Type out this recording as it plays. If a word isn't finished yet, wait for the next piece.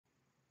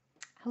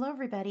Hello,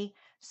 everybody.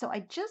 So I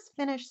just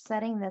finished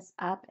setting this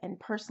up and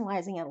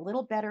personalizing it a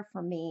little better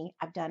for me.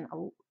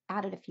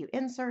 Added a few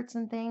inserts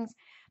and things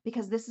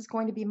because this is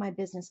going to be my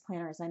business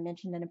planner, as I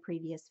mentioned in a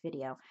previous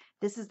video.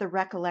 This is the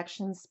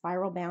Recollections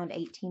Spiral Bound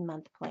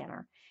 18-month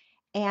planner.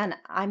 And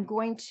I'm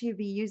going to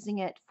be using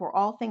it for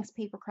all things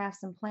paper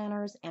crafts and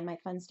planners and my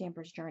Fun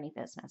Stampers Journey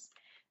business.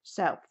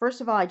 So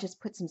first of all, I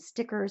just put some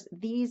stickers.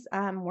 These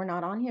were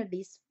not on here.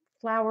 These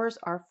flowers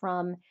are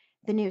from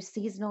the new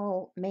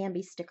seasonal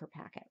Mambi sticker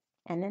packet.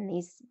 And then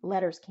these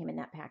letters came in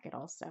that packet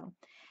also.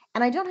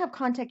 And I don't have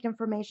contact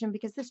information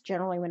because this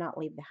generally will not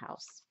leave the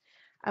house.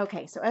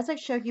 Okay, so as I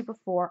showed you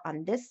before,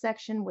 on this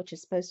section, which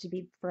is supposed to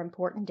be for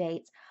important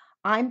dates,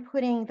 I'm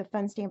putting the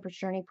Fun Stampers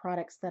Journey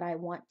products that I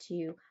want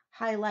to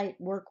highlight,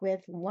 work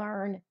with,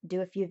 learn,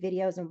 do a few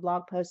videos and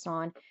blog posts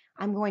on.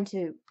 I'm going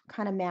to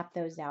kind of map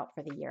those out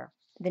for the year.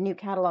 The new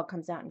catalog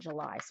comes out in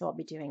July, so I'll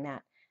be doing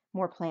that,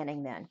 more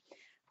planning then.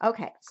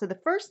 Okay, so the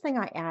first thing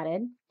I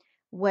added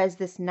was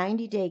this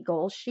 90-day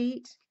goal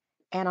sheet,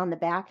 and on the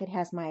back it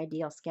has my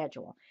ideal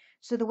schedule.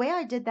 So the way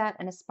I did that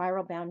in a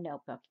spiral bound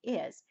notebook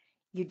is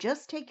you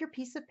just take your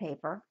piece of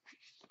paper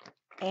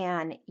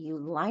and you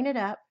line it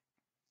up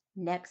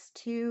next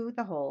to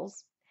the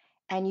holes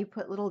and you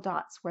put little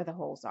dots where the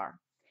holes are.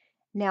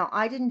 Now,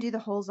 I didn't do the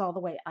holes all the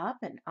way up,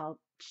 and I'll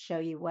show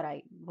you what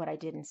I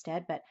did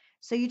instead. But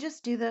so you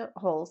just do the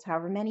holes,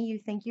 however many you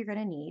think you're going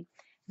to need.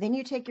 Then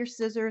you take your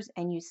scissors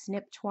and you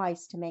snip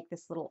twice to make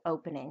this little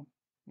opening.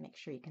 Make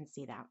sure you can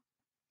see that.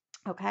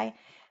 Okay.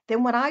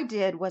 Then what I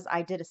did was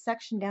I did a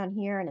section down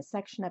here and a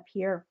section up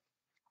here.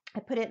 I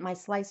put it in my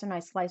slicer and I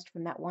sliced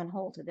from that one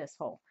hole to this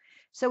hole.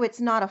 So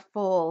it's not a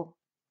full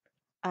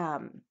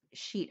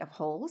sheet of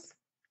holes.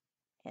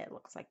 It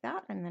looks like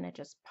that, and then it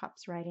just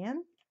pops right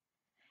in.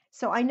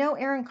 So I know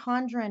Erin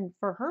Condren,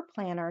 for her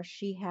planner,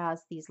 she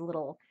has these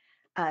little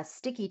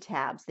sticky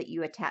tabs that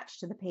you attach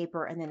to the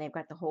paper, and then they've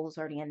got the holes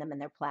already in them and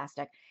they're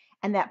plastic.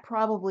 And that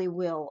probably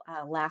will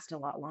last a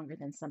lot longer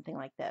than something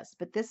like this.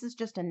 But this is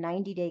just a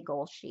 90-day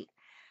goal sheet.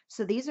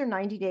 So these are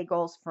 90-day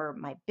goals for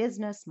my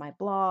business, my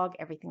blog,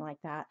 everything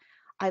like that.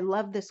 I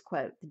love this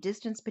quote. The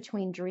distance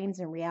between dreams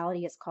and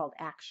reality is called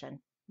action.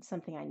 It's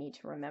something I need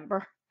to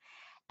remember.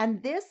 And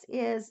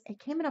it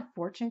came in a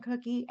fortune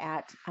cookie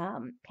at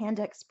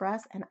Panda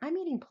Express, and I'm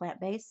eating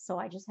plant-based, so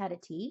I just had a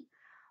tea,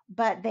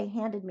 but they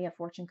handed me a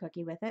fortune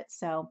cookie with it.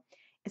 So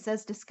it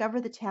says,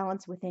 discover the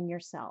talents within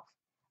yourself.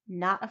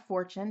 Not a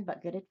fortune,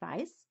 but good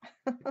advice.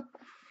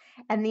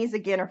 And these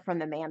again are from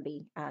the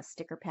Mambi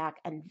sticker pack,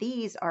 and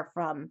these are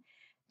from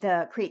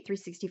the Create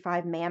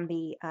 365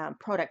 Mambi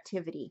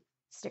productivity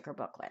sticker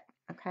booklet.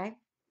 Okay.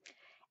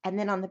 And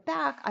then on the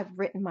back, I've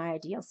written my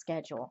ideal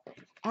schedule.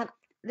 And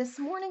this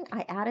morning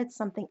I added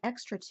something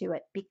extra to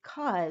it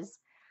because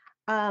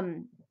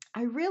um,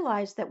 I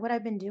realized that what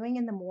I've been doing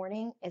in the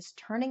morning is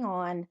turning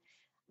on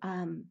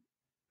um,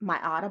 my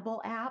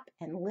Audible app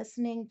and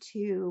listening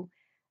to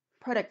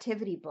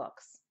productivity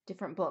books,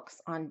 different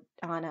books on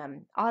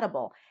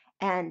Audible.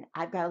 And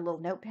I've got a little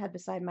notepad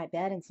beside my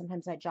bed, and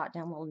sometimes I jot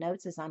down little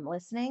notes as I'm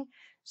listening.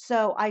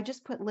 So I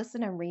just put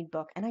listen and read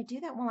book, and I do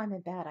that while I'm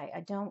in bed. I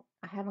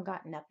haven't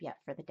gotten up yet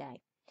for the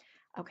day.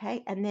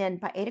 Okay, and then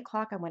by 8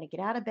 o'clock, I want to get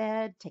out of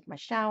bed, take my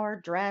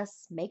shower,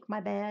 dress, make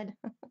my bed,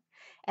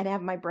 and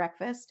have my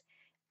breakfast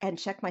and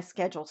check my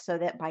schedule so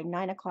that by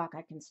 9 o'clock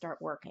I can start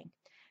working.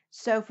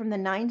 So from the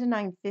 9 to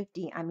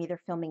 9:50, I'm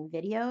either filming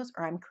videos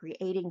or I'm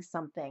creating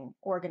something,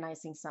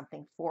 organizing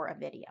something for a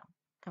video.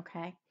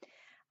 Okay,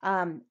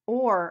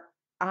 or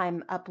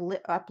I'm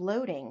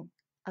uploading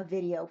a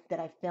video that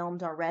I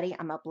filmed already.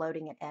 I'm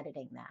uploading and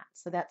editing that.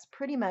 So that's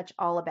pretty much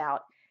all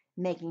about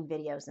making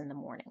videos in the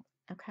morning.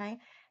 Okay.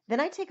 Then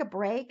I take a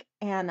break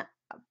and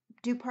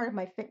do part of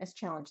my fitness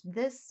challenge.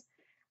 This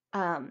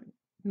um,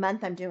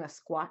 month I'm doing a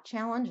squat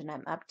challenge and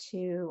I'm up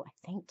to,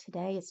 I think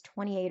today is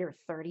 28 or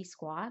 30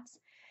 squats.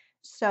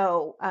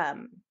 So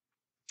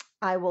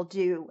I will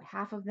do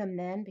half of them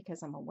then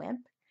because I'm a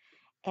wimp.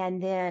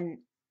 And then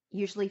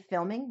usually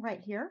filming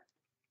right here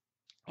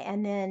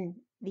and then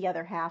the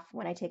other half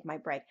when I take my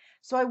break.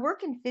 So I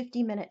work in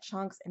 50-minute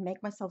chunks and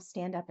make myself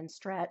stand up and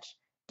stretch,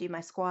 do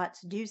my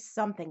squats, do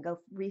something, go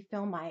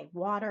refill my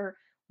water,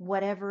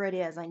 whatever it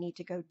is. I need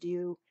to go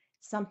do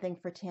something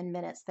for 10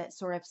 minutes that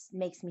sort of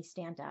makes me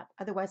stand up.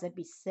 Otherwise, I'd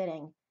be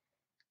sitting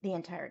the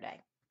entire day.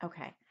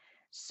 Okay.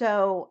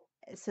 So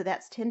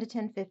that's 10 to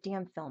 10:50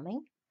 I'm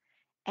filming.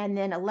 And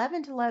then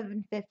 11 to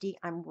 11:50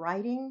 I'm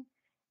writing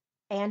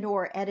and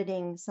or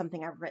editing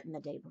something I've written the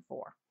day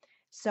before.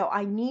 So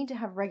I need to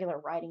have regular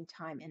writing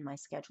time in my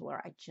schedule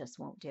or I just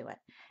won't do it.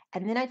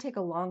 And then I take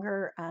a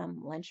longer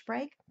lunch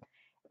break.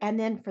 And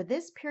then for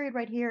this period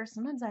right here,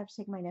 sometimes I have to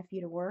take my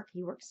nephew to work.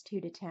 He works 2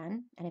 to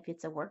 10. And if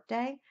it's a work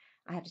day,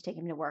 I have to take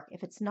him to work.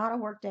 If it's not a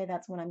work day,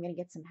 that's when I'm going to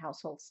get some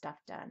household stuff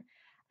done.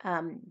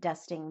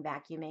 Dusting,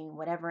 vacuuming,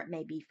 whatever it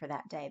may be for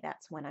that day,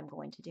 that's when I'm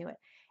going to do it.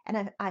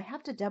 And I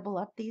have to double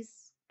up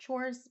these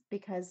chores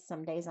because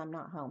some days I'm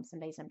not home.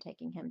 Some days I'm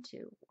taking him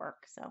to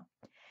work. So,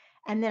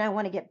 and then I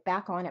want to get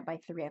back on it by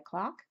 3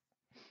 o'clock.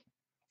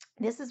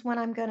 This is when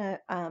I'm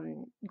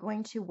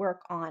going to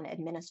work on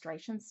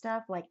administration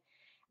stuff. Like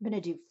I'm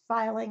gonna do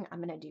filing, I'm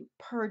gonna do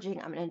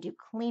purging, I'm gonna do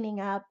cleaning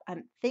up,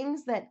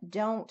 things that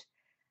don't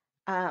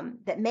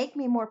that make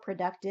me more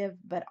productive,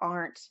 but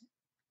aren't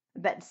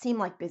but seem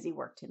like busy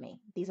work to me.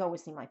 These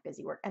always seem like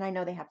busy work, and I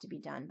know they have to be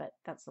done, but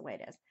that's the way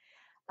it is.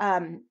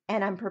 And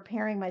I'm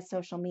preparing my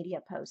social media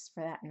posts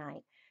for that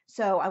night.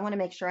 So I want to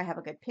make sure I have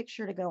a good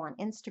picture to go on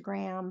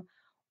Instagram,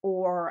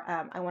 or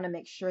I want to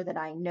make sure that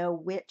I know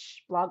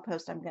which blog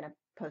post I'm going to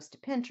post to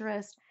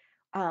Pinterest,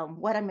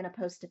 what I'm going to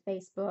post to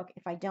Facebook.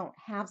 If I don't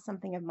have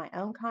something of my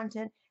own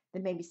content,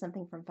 then maybe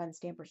something from Fun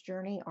Stamper's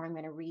Journey, or I'm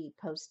going to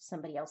repost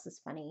somebody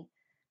else's funny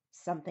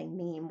something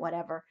meme,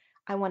 whatever.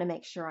 I want to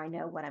make sure I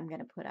know what I'm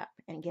going to put up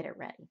and get it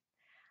ready.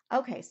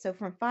 Okay, so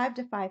from 5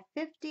 to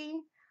 5:50,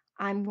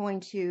 I'm going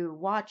to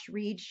watch,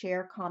 read,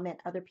 share, comment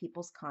other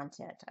people's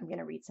content. I'm going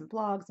to read some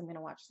blogs, I'm going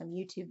to watch some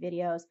YouTube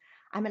videos.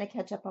 I'm going to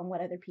catch up on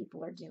what other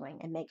people are doing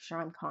and make sure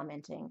I'm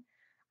commenting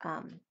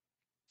um,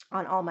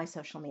 on all my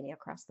social media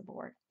across the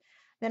board.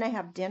 Then I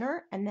have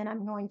dinner, and then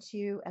I'm going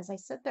to, as I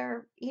sit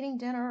there eating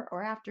dinner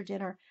or after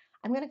dinner,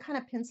 I'm going to kind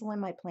of pencil in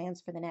my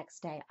plans for the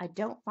next day. I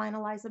don't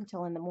finalize them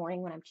till in the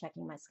morning when I'm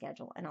checking my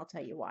schedule, and I'll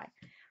tell you why.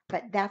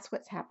 But that's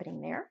what's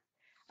happening there.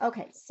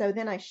 Okay, so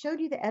then I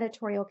showed you the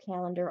editorial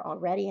calendar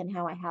already and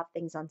how I have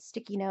things on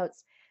sticky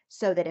notes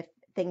so that if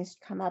things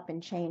come up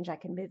and change, I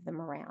can move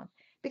them around.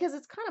 Because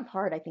it's kind of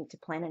hard, I think, to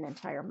plan an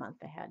entire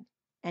month ahead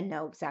and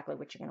know exactly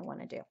what you're going to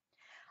want to do.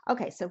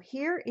 Okay, so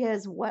here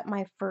is what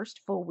my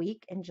first full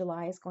week in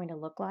July is going to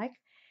look like.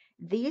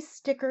 These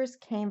stickers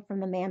came from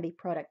the Mambi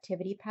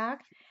Productivity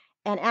Pack.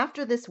 And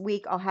after this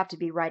week, I'll have to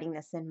be writing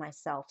this in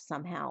myself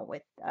somehow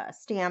with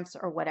stamps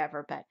or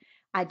whatever, but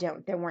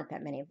there weren't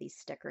that many of these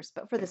stickers.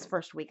 But for this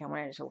first week, I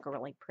wanted it to look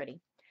really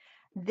pretty.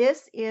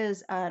 This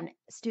is an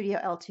Studio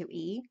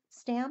L2E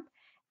stamp,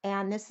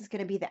 and this is going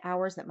to be the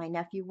hours that my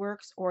nephew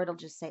works, or it'll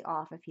just say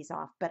off if he's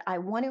off. But I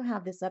want to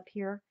have this up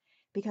here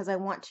because I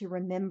want to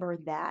remember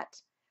that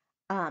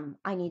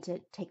I need to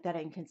take that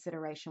in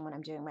consideration when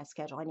I'm doing my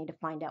schedule. I need to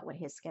find out what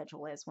his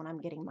schedule is when I'm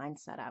getting mine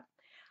set up.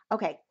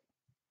 Okay,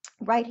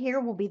 right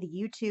here will be the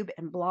YouTube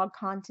and blog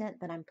content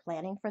that I'm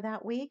planning for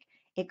that week.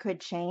 It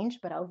could change,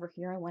 but over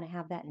here I want to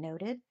have that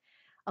noted.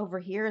 Over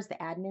here is the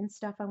admin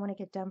stuff I want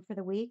to get done for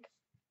the week.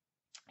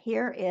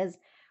 Here is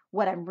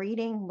what I'm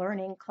reading,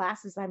 learning,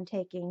 classes I'm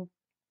taking,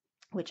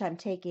 which I'm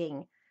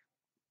taking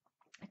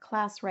a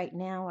class right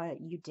now, a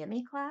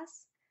Udemy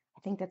class.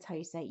 I think that's how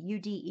you say it,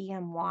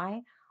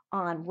 Udemy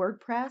on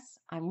WordPress.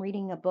 I'm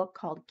reading a book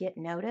called Get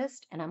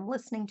Noticed, and I'm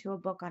listening to a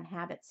book on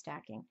habit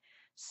stacking.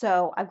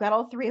 So I've got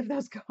all three of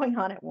those going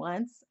on at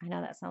once. I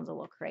know that sounds a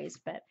little crazy,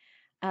 but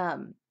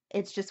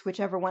it's just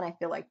whichever one I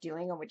feel like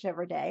doing on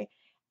whichever day.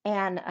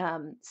 And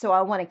so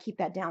I want to keep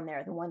that down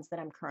there, the ones that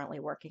I'm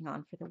currently working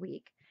on for the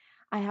week.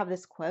 I have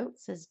this quote,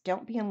 says,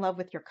 "Don't be in love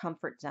with your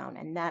comfort zone."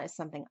 And that is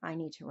something I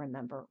need to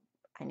remember.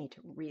 I need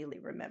to really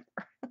remember.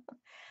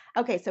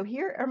 Okay, so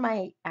here are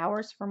my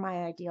hours for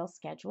my ideal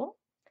schedule.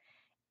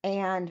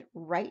 And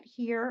right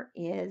here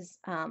is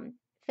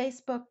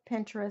Facebook,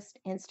 Pinterest,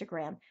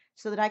 Instagram,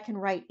 so that I can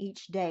write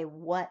each day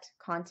what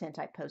content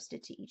I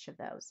posted to each of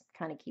those,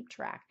 kind of keep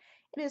track.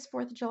 It is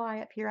 4th of July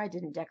up here. I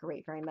didn't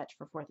decorate very much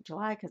for 4th of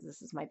July because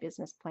this is my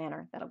business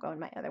planner. That'll go in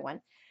my other one.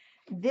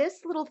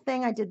 This little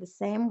thing I did the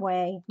same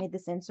way, made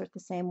this insert the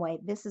same way.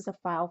 This is a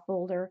file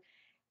folder.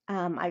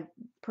 I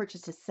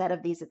purchased a set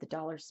of these at the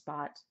dollar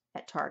spot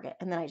at Target,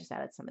 and then I just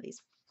added some of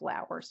these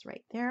flowers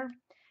right there,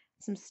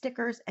 some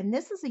stickers, and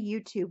this is a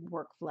YouTube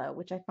workflow,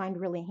 which I find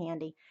really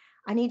handy.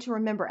 I need to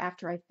remember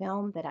after I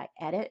film that I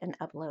edit and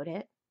upload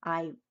it.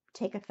 I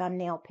take a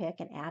thumbnail pic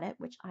and add it,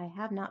 which I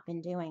have not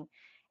been doing.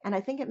 And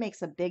I think it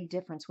makes a big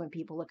difference when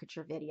people look at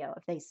your video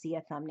if they see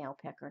a thumbnail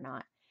pic or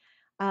not.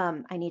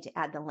 I need to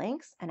add the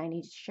links and I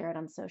need to share it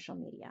on social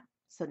media.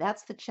 So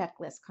that's the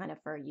checklist kind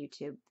of for a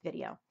YouTube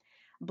video.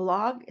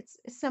 Blog, it's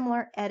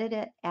similar. Edit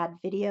it, add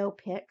video,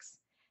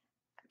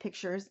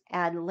 pictures,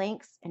 add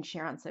links, and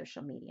share on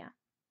social media.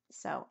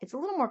 So it's a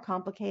little more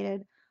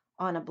complicated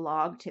on a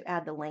blog to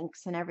add the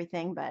links and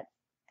everything, but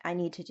I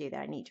need to do that.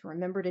 I need to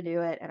remember to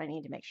do it, and I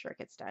need to make sure it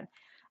gets done.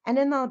 And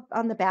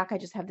on the back, I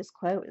just have this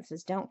quote. It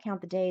says, "Don't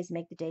count the days,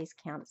 make the days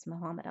count." It's a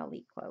Muhammad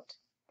Ali quote.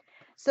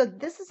 So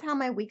this is how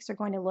my weeks are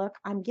going to look.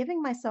 I'm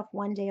giving myself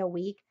one day a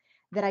week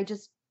that I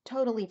just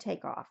totally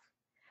take off.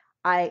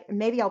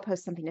 Maybe I'll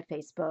post something to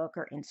Facebook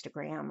or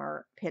Instagram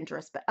or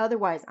Pinterest, but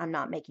otherwise I'm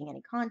not making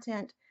any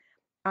content.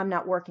 I'm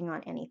not working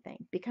on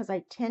anything because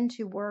I tend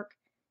to work,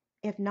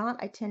 if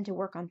not, I tend to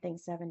work on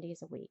things 7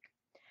 days a week.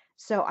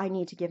 So I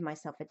need to give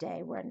myself a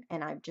day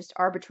and I've just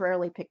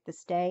arbitrarily picked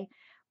this day.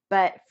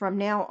 But from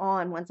now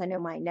on, once I know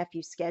my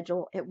nephew's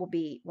schedule, it will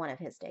be one of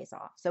his days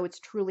off. So it's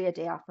truly a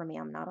day off for me.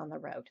 I'm not on the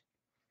road.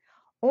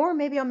 Or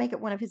maybe I'll make it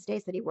one of his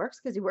days that he works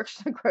because he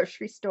works at a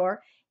grocery store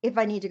if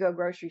I need to go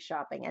grocery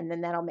shopping. And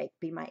then that'll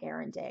be my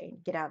errand day,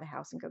 get out of the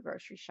house and go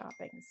grocery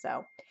shopping.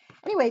 So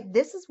anyway,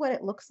 this is what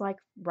it looks like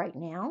right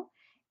now.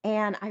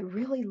 And I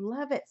really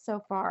love it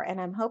so far.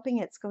 And I'm hoping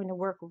it's going to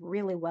work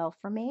really well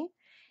for me.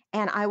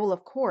 And I will,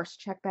 of course,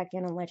 check back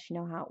in and let you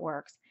know how it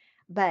works.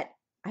 But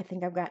I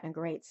think I've gotten a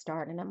great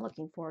start and I'm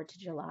looking forward to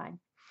July.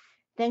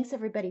 Thanks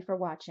everybody for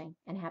watching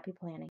and happy planning.